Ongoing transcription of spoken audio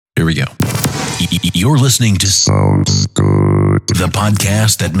Here we go. You're listening to Sounds Good, the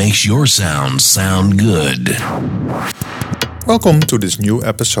podcast that makes your sound sound good. Welcome to this new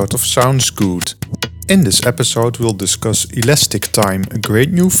episode of Sounds Good. In this episode we'll discuss Elastic Time, a great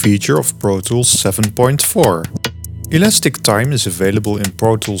new feature of Pro Tools 7.4. Elastic Time is available in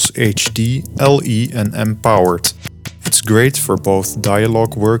Pro Tools HD, LE and M-Powered. It's great for both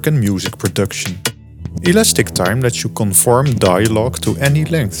dialogue work and music production. Elastic Time lets you conform dialogue to any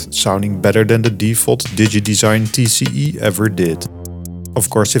length, sounding better than the default DigiDesign TCE ever did. Of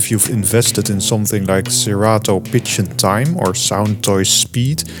course, if you've invested in something like Serato Pitch and Time or Soundtoys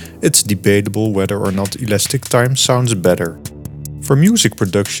Speed, it's debatable whether or not Elastic Time sounds better. For music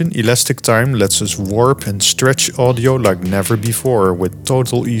production, Elastic Time lets us warp and stretch audio like never before with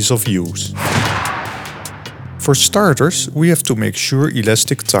total ease of use. For starters, we have to make sure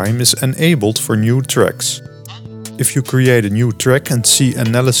Elastic Time is enabled for new tracks. If you create a new track and see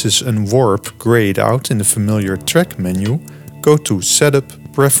Analysis and Warp grayed out in the familiar track menu, go to Setup,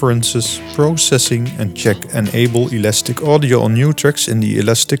 Preferences, Processing and check Enable Elastic Audio on new tracks in the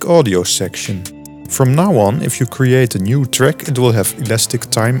Elastic Audio section. From now on, if you create a new track, it will have Elastic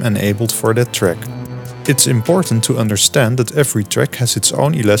Time enabled for that track. It's important to understand that every track has its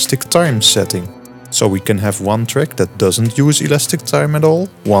own Elastic Time setting. So we can have one track that doesn't use Elastic Time at all,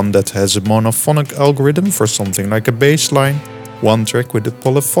 one that has a monophonic algorithm for something like a bass line, one track with a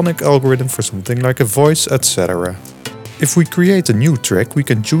polyphonic algorithm for something like a voice, etc. If we create a new track, we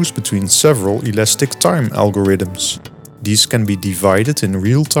can choose between several Elastic Time algorithms. These can be divided in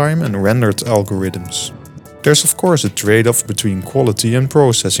real-time and rendered algorithms. There's of course a trade-off between quality and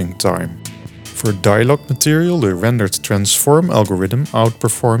processing time. For dialogue material, the rendered transform algorithm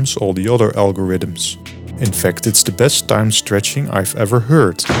outperforms all the other algorithms. In fact, it's the best time stretching I've ever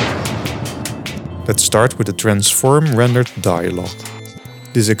heard. Let's start with the transform rendered dialogue.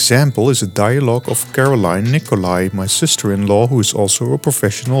 This example is a dialogue of Caroline Nicolai, my sister-in-law who is also a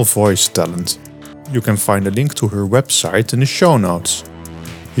professional voice talent. You can find a link to her website in the show notes.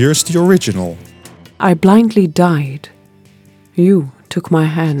 Here's the original. I blindly died. You took my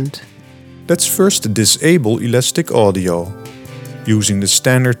hand. Let's first disable Elastic Audio. Using the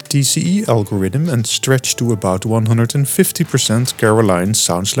standard TCE algorithm and stretch to about 150%, Caroline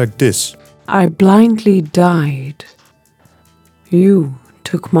sounds like this. I blindly died. You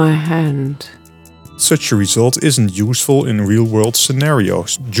took my hand. Such a result isn't useful in real-world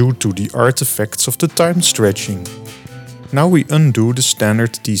scenarios due to the artifacts of the time stretching. Now we undo the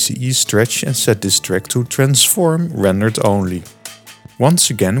standard TCE stretch and set this track to transform rendered only.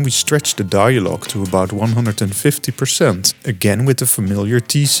 Once again we stretch the dialogue to about 150%, again with the familiar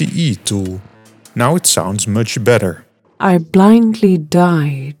TCE tool. Now it sounds much better. I blindly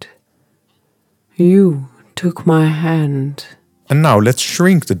died. You took my hand. And now let's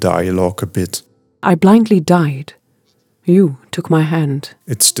shrink the dialogue a bit. I blindly died. You took my hand.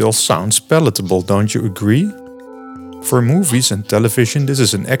 It still sounds palatable, don't you agree? For movies and television, this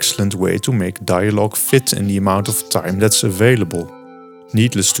is an excellent way to make dialogue fit in the amount of time that's available.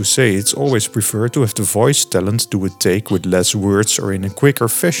 Needless to say, it's always preferred to have the voice talent do a take with less words or in a quicker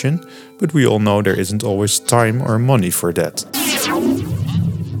fashion, but we all know there isn't always time or money for that.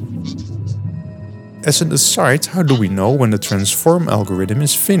 As an aside, how do we know when the transform algorithm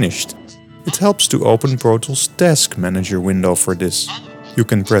is finished? It helps to open Pro Tools Task Manager window for this. You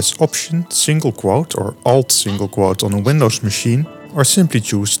can press Option single quote or Alt single quote on a Windows machine, or simply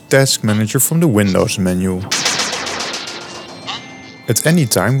choose Task Manager from the Windows menu. At any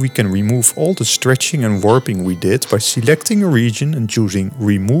time we can remove all the stretching and warping we did by selecting a region and choosing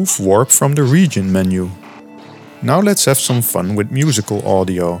Remove Warp from the region menu. Now let's have some fun with musical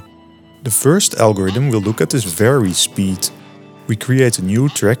audio. The first algorithm we'll look at is Vary Speed. We create a new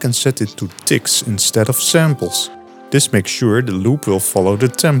track and set it to ticks instead of samples. This makes sure the loop will follow the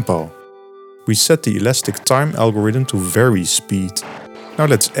tempo. We set the Elastic Time algorithm to Vary Speed. Now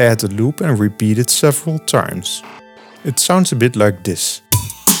let's add the loop and repeat it several times. It sounds a bit like this.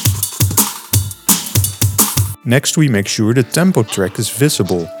 Next we make sure the tempo track is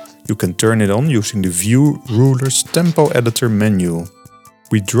visible. You can turn it on using the View Rulers Tempo Editor menu.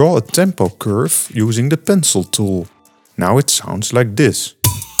 We draw a tempo curve using the pencil tool. Now it sounds like this.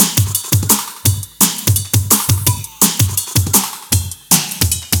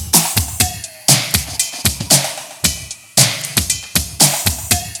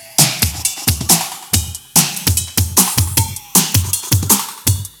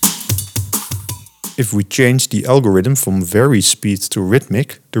 If we change the algorithm from Vary Speed to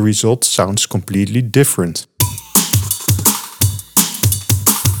Rhythmic, the result sounds completely different.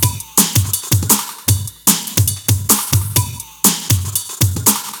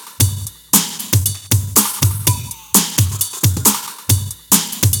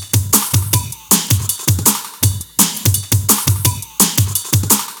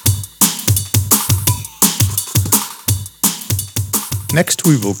 Next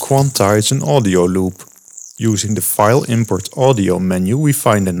we will quantize an audio loop. Using the File Import Audio menu we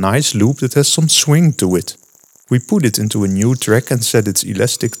find a nice loop that has some swing to it. We put it into a new track and set its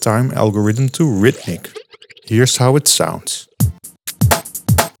elastic time algorithm to rhythmic. Here's how it sounds.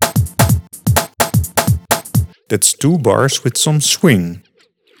 That's 2 bars with some swing.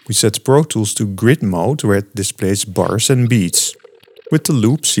 We set Pro Tools to grid mode where it displays bars and beats. With the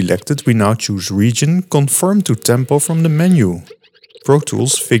loop selected we now choose region, conform to tempo from the menu. Pro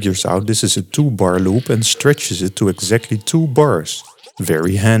Tools figures out this is a 2-bar loop and stretches it to exactly 2 bars.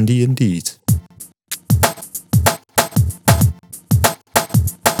 Very handy indeed.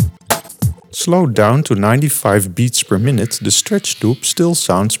 Slowed down to 95 beats per minute, the stretch loop still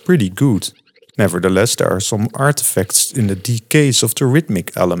sounds pretty good. Nevertheless, there are some artifacts in the decays of the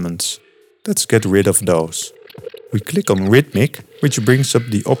rhythmic elements. Let's get rid of those. We click on Rhythmic, which brings up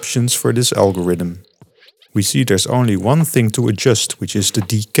the options for this algorithm. We see there's only one thing to adjust, which is the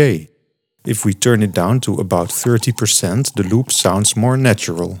decay. If we turn it down to about 30%, the loop sounds more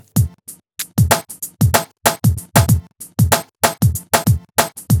natural.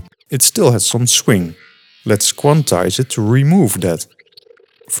 It still has some swing. Let's quantize it to remove that.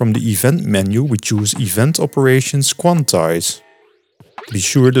 From the Event menu we choose Event Operations Quantize. Be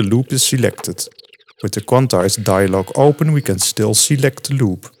sure the loop is selected. With the Quantize dialog open we can still select the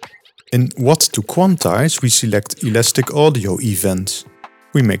loop. In What to Quantize we select Elastic Audio Events.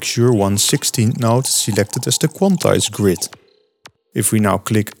 We make sure 1/16th note is selected as the quantize grid. If we now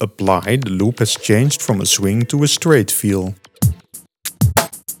click Apply, the loop has changed from a swing to a straight feel.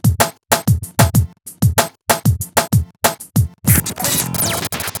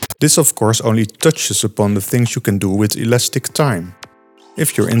 This of course only touches upon the things you can do with elastic time.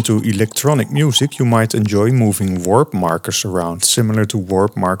 If you're into electronic music, you might enjoy moving warp markers around, similar to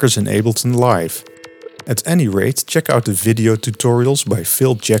warp markers in Ableton Live. At any rate, check out the video tutorials by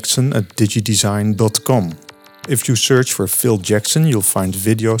Phil Jackson at digidesign.com. If you search for Phil Jackson, you'll find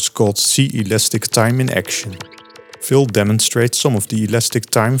videos called See Elastic Time in Action. Phil demonstrates some of the elastic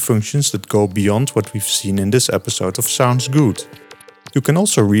time functions that go beyond what we've seen in this episode of Sounds Good. You can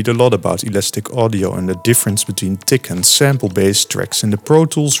also read a lot about elastic audio and the difference between tick and sample-based tracks in the Pro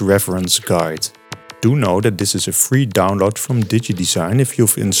Tools Reference Guide. Do know that this is a free download from DigiDesign if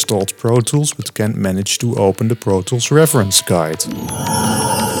you've installed Pro Tools but can't manage to open the Pro Tools Reference Guide.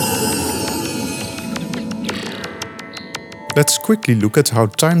 Let's quickly look at how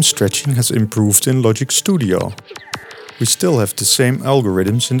time stretching has improved in Logic Studio. We still have the same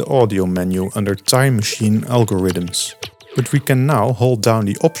algorithms in the audio menu under Time Machine Algorithms. But we can now hold down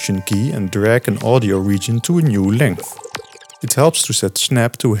the Option key and drag an audio region to a new length. It helps to set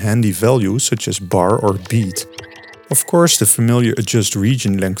snap to handy values such as bar or beat. Of course, the familiar adjust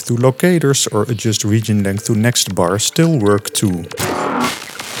region length to locators or adjust region length to next bar still work too.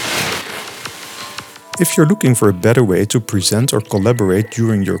 If you're looking for a better way to present or collaborate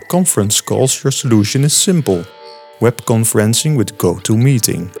during your conference calls, your solution is simple: web conferencing with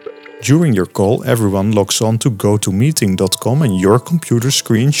GoToMeeting. During your call, everyone logs on to GoToMeeting.com and your computer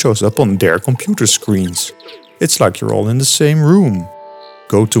screen shows up on their computer screens. It's like you're all in the same room.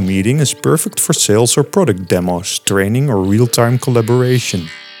 GoToMeeting is perfect for sales or product demos, training or real-time collaboration.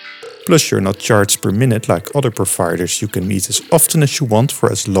 Plus you're not charged per minute like other providers, you can meet as often as you want for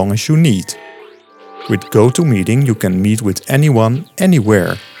as long as you need. With GoToMeeting you can meet with anyone,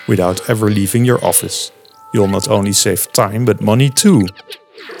 anywhere, without ever leaving your office. You'll not only save time but money too.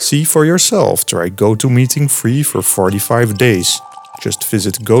 See for yourself, try GoToMeeting free for 45 days. Just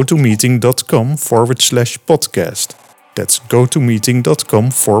visit gotomeeting.com/podcast. That's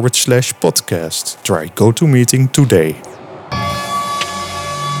gotomeeting.com/podcast. Try GoToMeeting today.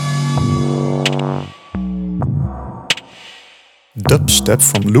 Dubstep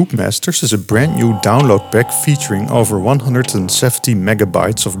from Loopmasters is a brand new download pack featuring over 170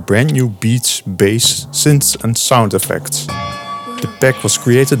 megabytes of brand new beats, bass, synths and sound effects. The pack was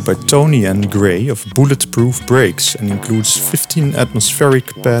created by Tony and Gray of Bulletproof Breaks and includes 15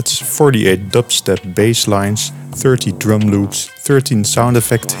 atmospheric pads, 48 dubstep bass lines, 30 drum loops, 13 sound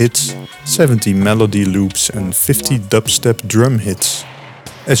effect hits, 70 melody loops and 50 dubstep drum hits.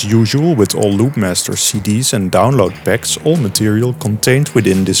 As usual with all Loopmaster CDs and download packs, all material contained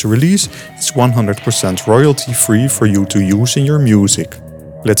within this release is 100% royalty free for you to use in your music.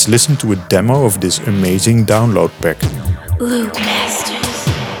 Let's listen to a demo of this amazing download pack. Loopmasters.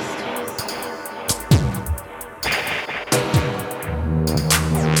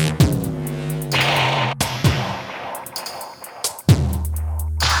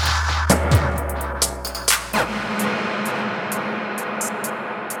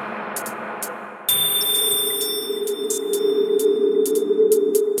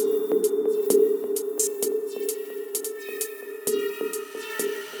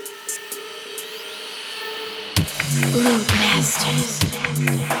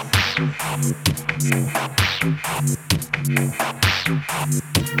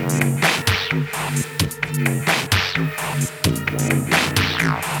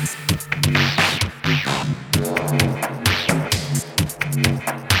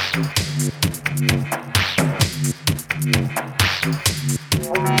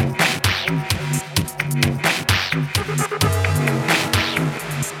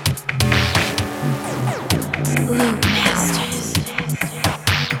 Loop Masters.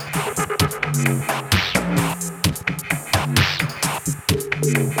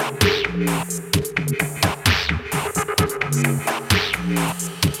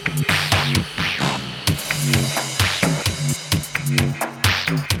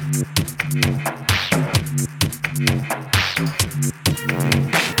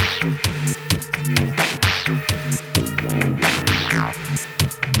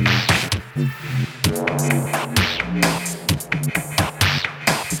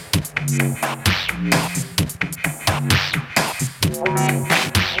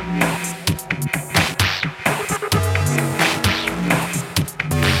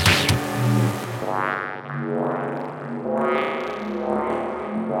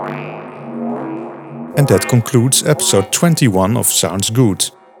 And that concludes episode 21 of Sounds Good.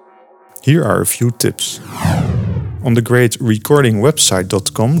 Here are a few tips. On the great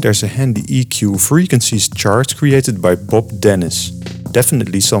recordingwebsite.com there's a handy EQ frequencies chart created by Bob Dennis.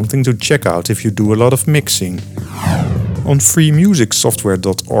 Definitely something to check out if you do a lot of mixing. On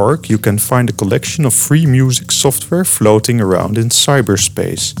freemusicsoftware.org you can find a collection of free music software floating around in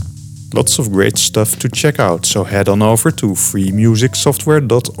cyberspace. Lots of great stuff to check out, so head on over to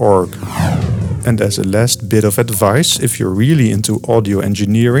freemusicsoftware.org. And as a last bit of advice, if you're really into audio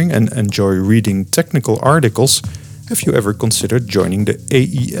engineering and enjoy reading technical articles, have you ever considered joining the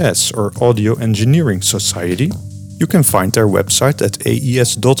AES, or Audio Engineering Society? You can find their website at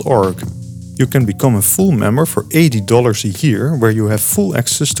aes.org. You can become a full member for $80 a year, where you have full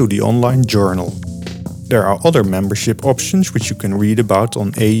access to the online journal. There are other membership options which you can read about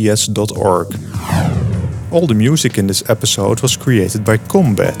on aes.org. All the music in this episode was created by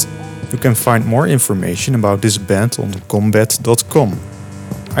Combat. You can find more information about this band on combat.com.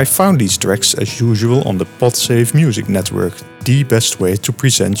 I found these tracks as usual on the PodSafe Music Network, the best way to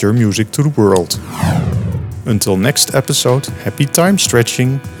present your music to the world. Until next episode, happy time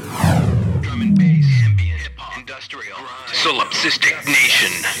stretching! Drum and bass, ambient, hip-hop, industrial, Solipsistic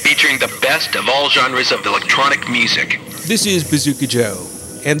Nation, featuring the best of all genres of electronic music. This is Bazooka Joe,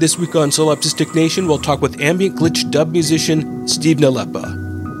 and this week on Solipsistic Nation we'll talk with ambient glitch dub musician Steve Nalepa.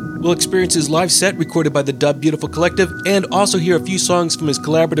 We'll experience his live set recorded by the Dub Beautiful Collective and also hear a few songs from his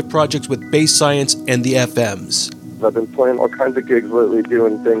collaborative projects with Bass Science and the FMs. I've been playing all kinds of gigs lately,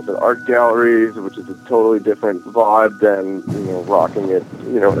 doing things at art galleries, which is a totally different vibe than, rocking it,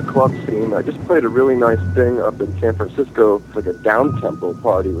 in a club scene. I just played a really nice thing up in San Francisco. It's like a down-tempo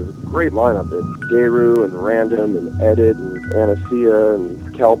party. It was a great lineup. It's Gayru and Random and Edit and Anacia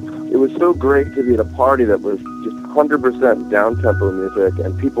and Kelp. It was so great to be at a party that was just 100% down-tempo music,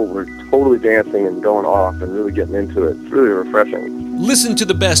 and people were totally dancing and going off and really getting into it. It's really refreshing. Listen to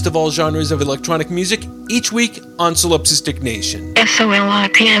the best of all genres of electronic music each week on Solipsistic Nation.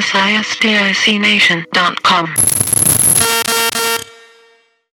 SOLIPSISTIC Nation.com